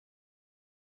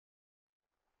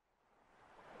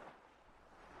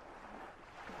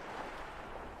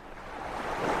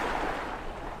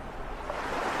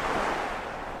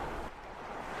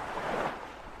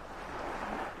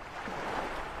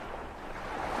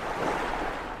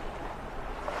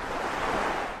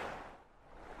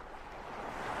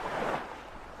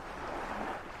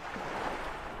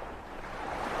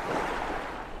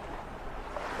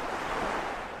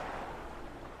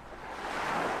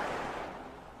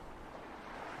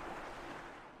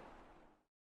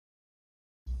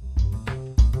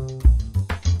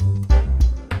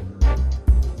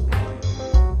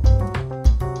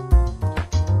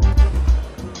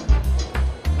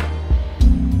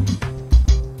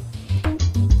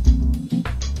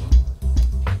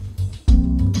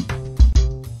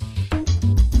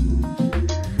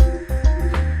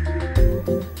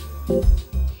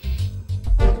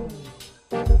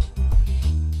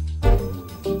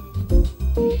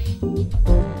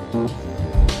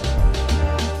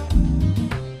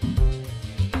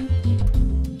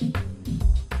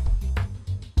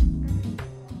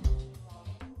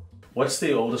What's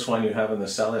the oldest wine you have in the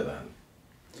cellar then?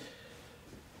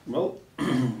 Well,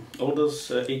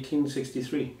 oldest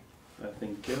 1863, I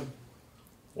think. Yeah.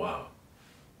 Wow.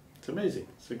 It's amazing.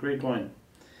 It's a great wine.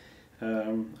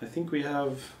 I think we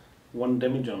have one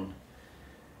demijohn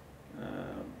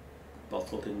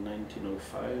bottled in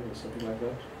 1905 or something like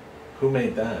that. Who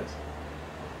made that?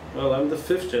 Well, I'm the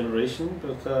 5th generation,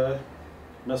 but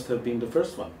must have been the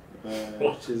first one,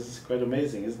 which is quite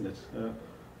amazing, isn't it?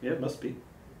 Yeah, it must be.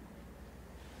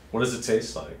 What does it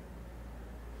taste like?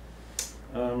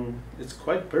 It's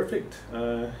quite perfect.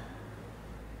 I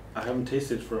haven't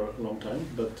tasted it for a long time,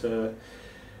 but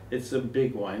it's a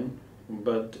big wine,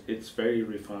 but it's very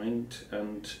refined,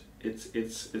 and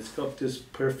it's got this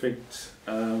perfect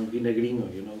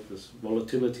vinegrino, you know, this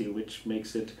volatility which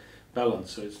makes it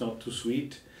balanced. So it's not too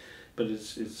sweet, but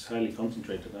it's highly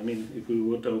concentrated. I mean, if we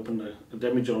would open a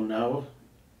demijohn now,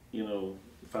 you know,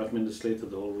 5 minutes later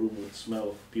the whole room would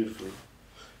smell beautifully.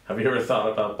 Have you ever thought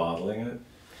about bottling it?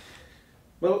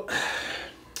 Well,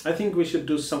 I think we should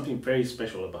do something very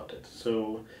special about it.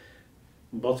 So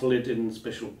bottle it in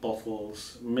special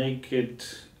bottles, make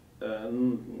it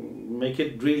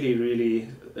really, really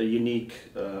a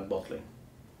unique bottling.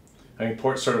 I mean,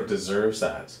 port sort of deserves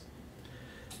that.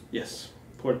 Yes,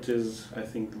 port is, I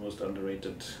think, the most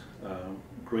underrated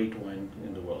great wine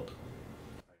in the world.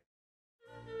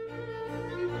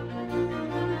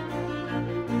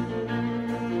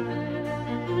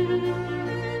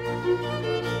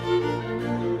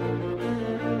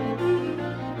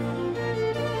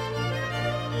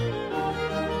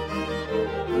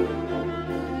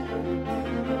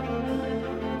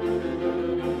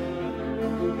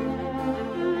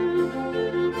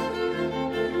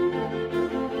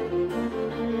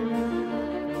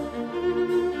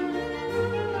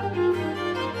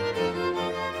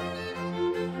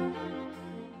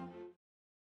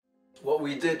 What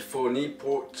we did for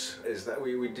Niepoort is that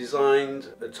we designed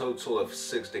a total of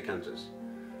 6 decanters.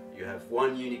 You have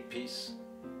one unique piece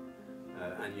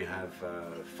and you have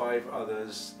 5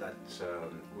 others that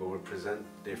will represent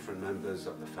different members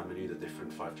of the family, the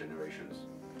different 5 generations.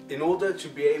 In order to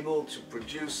be able to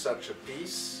produce such a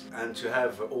piece and to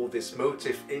have all this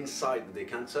motif inside the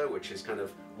decanter, which is kind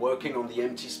of working on the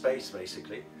empty space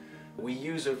basically, we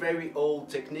use a very old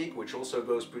technique which also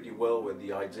goes pretty well with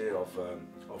the idea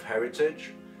of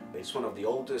heritage. It's one of the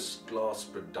oldest glass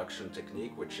production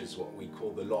technique, which is what we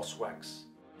call the lost wax.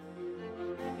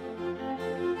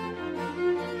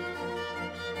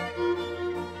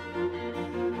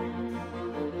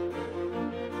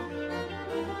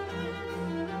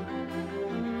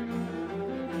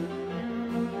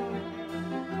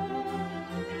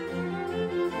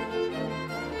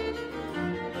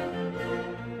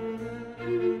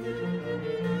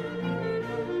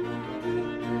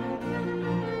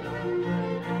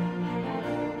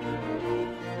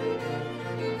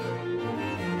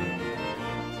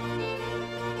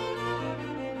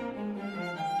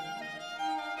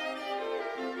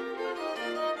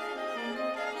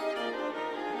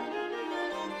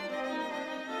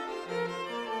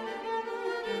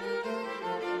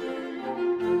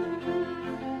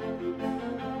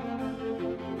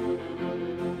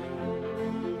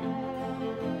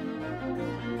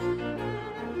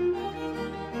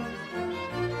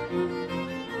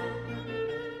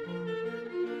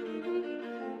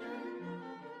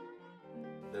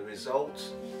 The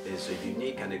result is a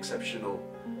unique and exceptional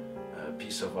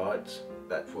piece of art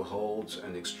that will hold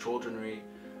an extraordinary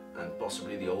and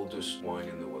possibly the oldest wine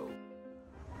in the world.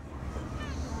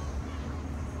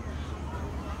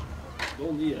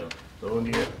 Bom dia. Bom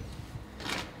dia.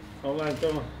 Vamos lá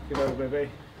então, tirar o bebê.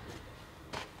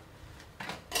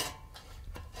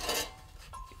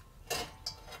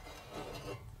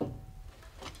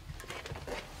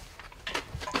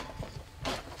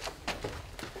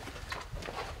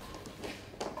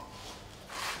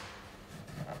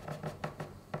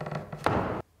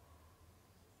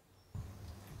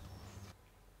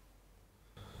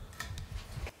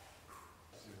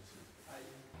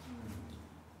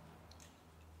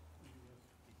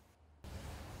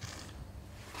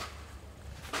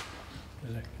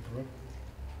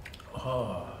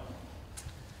 Oh,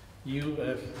 you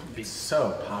have been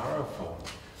so powerful,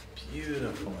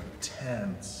 beautiful,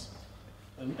 intense.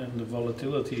 And the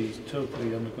volatility is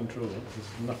totally under control.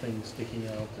 There's nothing sticking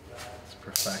out. It's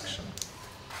perfection.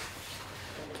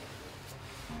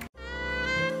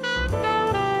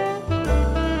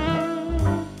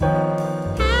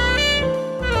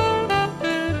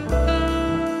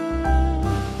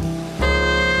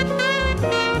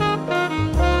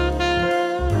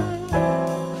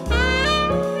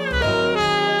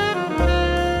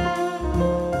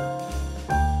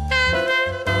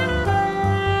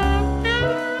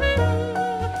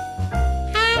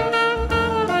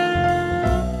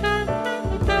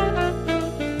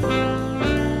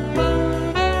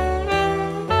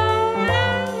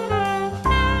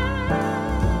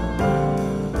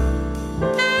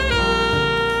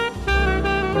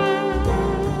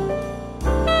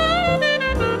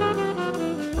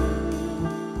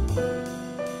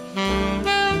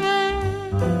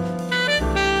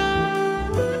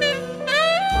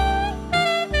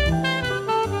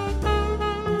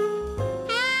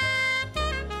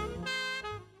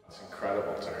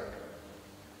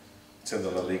 It's in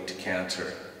the Lalique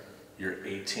decanter, your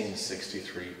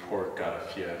 1863 Port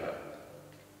Fiera.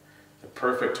 The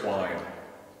perfect wine,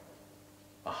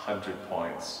 100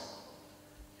 points.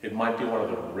 It might be one of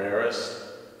the rarest,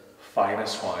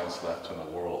 finest wines left in the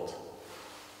world.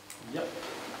 Yep.